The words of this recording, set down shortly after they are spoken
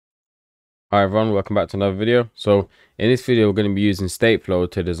Hi everyone, welcome back to another video. So in this video we're going to be using Stateflow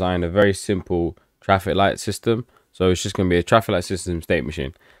to design a very simple traffic light system. So it's just going to be a traffic light system state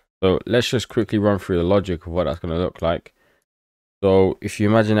machine. So let's just quickly run through the logic of what that's going to look like. So if you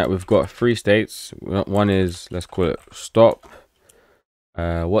imagine that we've got three states. One is, let's call it stop.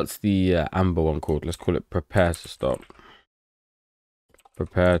 What's the amber one called? Let's call it prepare to stop.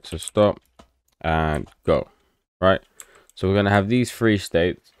 Prepare to stop and go. Right, so we're going to have these three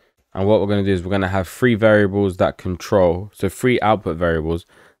states. And what we're going to do is we're going to have three variables that control, so three output variables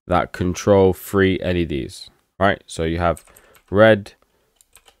that control three LEDs, right? So you have red,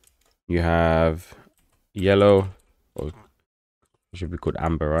 you have yellow, or it should be called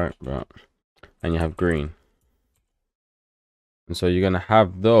amber, right? And you have green. And so you're going to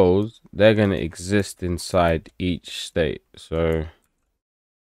have those, they're going to exist inside each state. So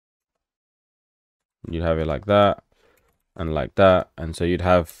you'd have it like that and like that. And so you'd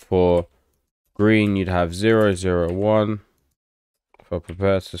have for green, you'd have 0, 0, 1. For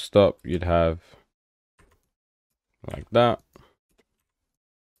prepare to stop, you'd have like that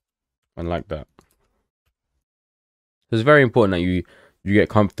and like that. So it's very important that you get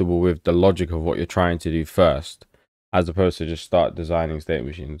comfortable with the logic of what you're trying to do first, as opposed to just start designing state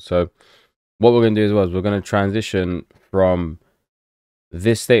machines. So what we're going to do as well is we're going to transition from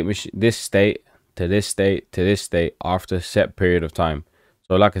this state machine, this state to this state to this state after a set period of time.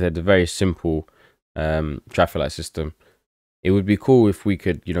 So like I said, a very simple traffic light system. It would be cool if we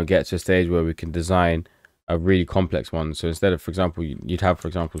could, get to a stage where we can design a really complex one. So instead of, for example, you'd have, for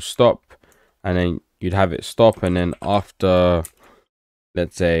example, stop, and then you'd have it stop, and then after,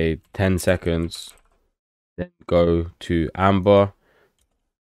 let's say, 10 seconds, then go to amber,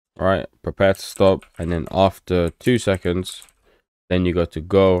 right? Prepare to stop, and then after 2 seconds, then you go to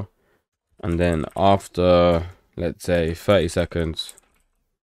go, and then after, let's say, 30 seconds.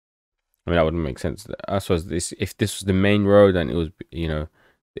 I mean, that wouldn't make sense. I suppose if this was the main road and it was,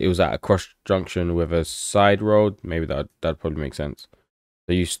 it was at a cross junction with a side road, maybe that'd probably make sense.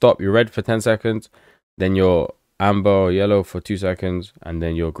 So you stop, you're red for 10 seconds, then you're amber or yellow for 2 seconds, and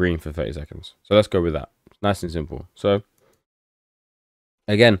then you're green for 30 seconds. So let's go with that. It's nice and simple. So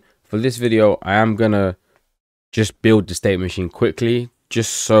again, for this video, I am gonna just build the state machine quickly,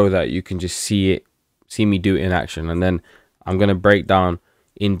 just so that you can just see me do it in action, and then I'm gonna break down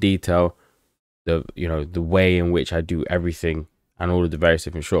in detail the way in which I do everything and all of the various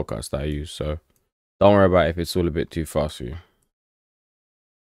different shortcuts that I use. So don't worry about if it's all a bit too fast for you.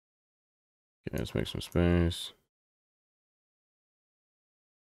 Okay, let's make some space.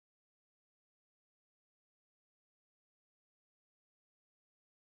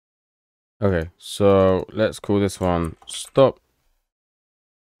 Okay, so let's call this one stop.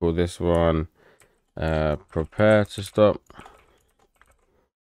 Call this one prepare to stop.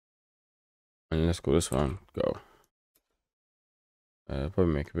 And let's call this one go.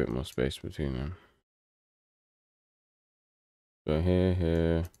 Probably make a bit more space between them. So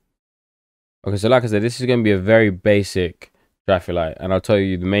here. Okay, so like I said, this is going to be a very basic traffic light, and I'll tell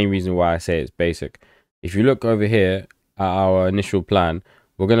you the main reason why I say it's basic. If you look over here at our initial plan,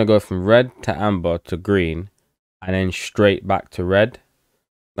 we're going to go from red to amber to green, and then straight back to red.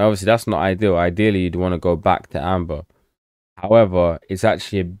 Now, obviously, that's not ideal. Ideally, you'd want to go back to amber. However, it's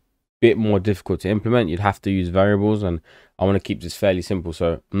actually a bit more difficult to implement. You'd have to use variables, and I want to keep this fairly simple,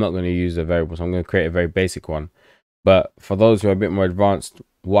 so I'm not going to use the variables. I'm going to create a very basic one. But for those who are a bit more advanced,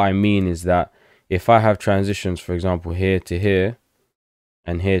 what I mean is that if I have transitions, for example, here to here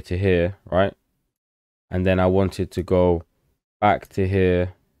and here to here, right? And then I wanted to go back to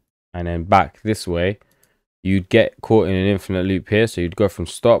here and then back this way, you'd get caught in an infinite loop here. So you'd go from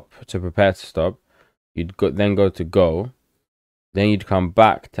stop to prepare to stop. You'd then go to go. Then you'd come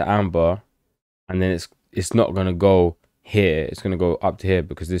back to amber, and then it's not going to go here. It's going to go up to here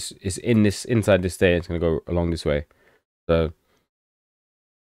because this is inside this state. It's going to go along this way. So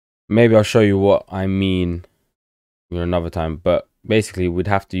maybe I'll show you what I mean, another time. But basically, we'd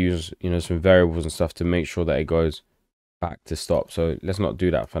have to use, some variables and stuff to make sure that it goes back to stop. So let's not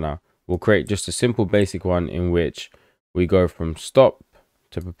do that for now. We'll create just a simple basic one in which we go from stop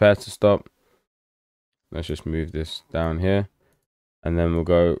to prepare to stop. Let's just move this down here. And then we'll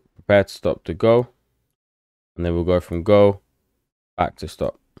go prepare to stop to go. And then we'll go from go back to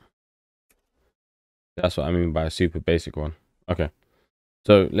stop. That's what I mean by a super basic one. Okay.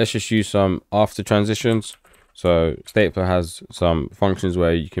 So let's just use some after transitions. So Stateflow has some functions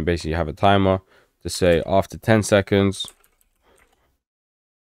where you can basically have a timer to say after 10 seconds,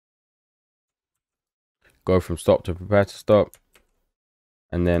 go from stop to prepare to stop.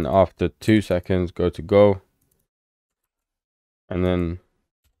 And then after 2 seconds, go to go. And then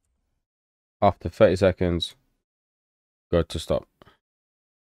after 30 seconds, go to stop.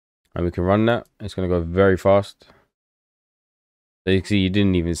 And we can run that. It's going to go very fast. So you can see you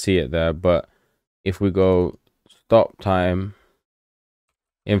didn't even see it there. But if we go stop time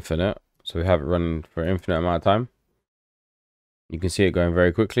infinite, so we have it running for an infinite amount of time, you can see it going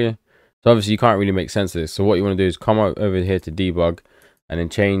very quickly. So obviously you can't really make sense of this. So what you want to do is come over here to debug and then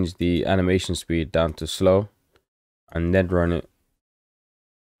change the animation speed down to slow and then run it.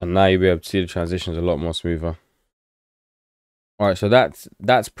 And now you'll be able to see the transitions a lot more smoother. All right, so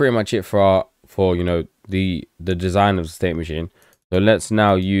that's pretty much it for you know, the design of the state machine. So let's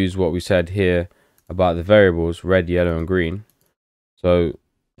now use what we said here about the variables red, yellow, and green. So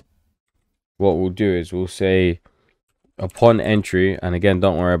what we'll do is we'll say upon entry, and again,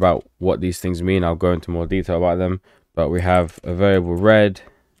 don't worry about what these things mean. I'll go into more detail about them. But we have a variable red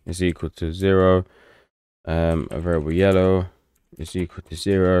is equal to 0, a variable yellow is equal to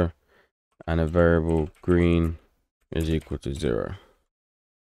 0, and a variable green is equal to 0.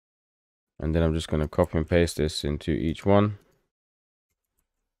 And then I'm just going to copy and paste this into each one.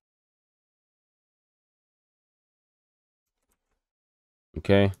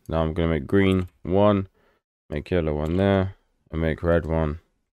 Okay, now I'm going to make green 1, make yellow 1 there, and make red 1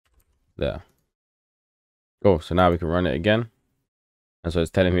 there. Cool, so now we can run it again. And so it's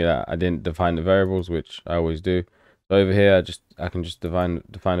telling me that I didn't define the variables, which I always do. So over here, I can just define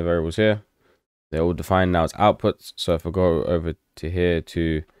the variables here. They're all defined now as outputs. So if I go over to here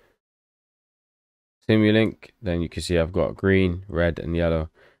to Simulink, then you can see I've got green, red, and yellow.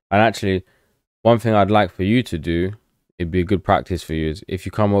 And actually, one thing I'd like for you to do, it'd be a good practice for you, is if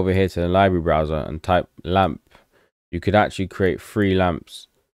you come over here to the library browser and type lamp, you could actually create 3 lamps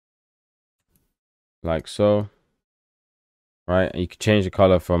like so, right? And you could change the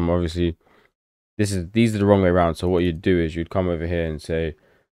color from, obviously these are the wrong way around. So what you'd do is you'd come over here and say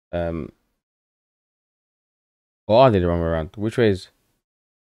or are they the wrong way around? Which way is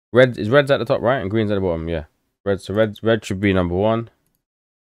red? Is red's at the top, right, and green's at the bottom? Yeah, red. So red should be number 1,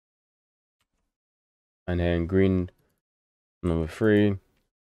 and then green number 3,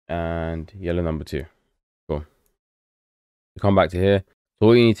 and yellow number 2. Cool. Come back to here. So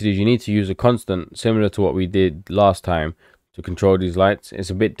what you need to do is you need to use a constant similar to what we did last time to control these lights. It's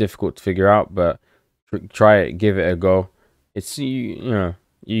a bit difficult to figure out, but try it, give it a go. It's you know,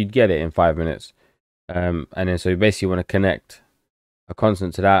 you'd get it in 5 minutes. And then so you basically want to connect a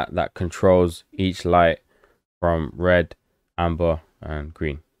constant to that controls each light from red, amber, and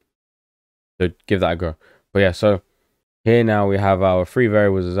green. So give that a go. But yeah, so here now we have our 3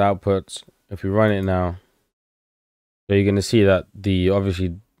 variables as outputs. If we run it now, so you're going to see that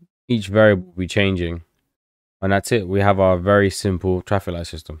obviously each variable will be changing, and that's it. We have our very simple traffic light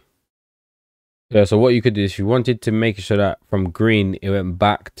system. Yeah, so what you could do is if you wanted to make sure that from green it went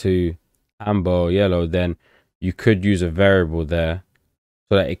back to amber or yellow, then you could use a variable there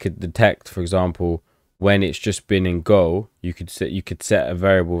so that it could detect, for example, when it's just been in go. You could set a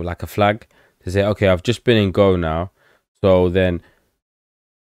variable like a flag to say, okay, I've just been in go now. So then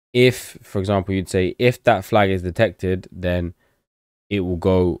if, for example, you'd say if that flag is detected, then it will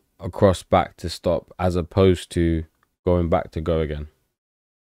go across back to stop as opposed to going back to go again.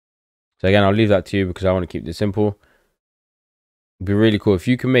 So again, I'll leave that to you because I want to keep this simple. It'd be really cool if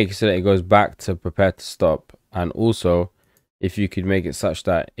you can make it so that it goes back to prepare to stop, and also if you could make it such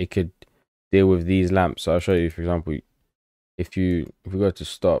that it could deal with these lamps. So I'll show you, for example, if we go to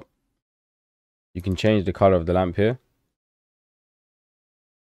stop, you can change the color of the lamp here.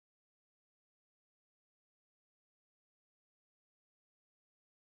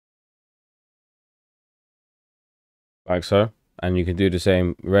 Like so, and you can do the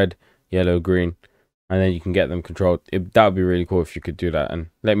same red, yellow, green, and then you can get them controlled. That would be really cool if you could do that. And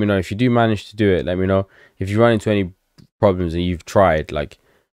let me know if you do manage to do it. Let me know if you run into any problems and you've tried, like,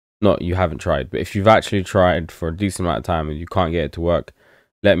 not you haven't tried, but if you've actually tried for a decent amount of time and you can't get it to work,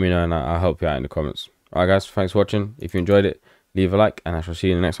 let me know and I'll help you out in the comments. Alright guys, thanks for watching. If you enjoyed it, leave a like and I shall see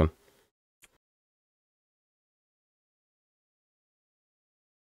you in the next one.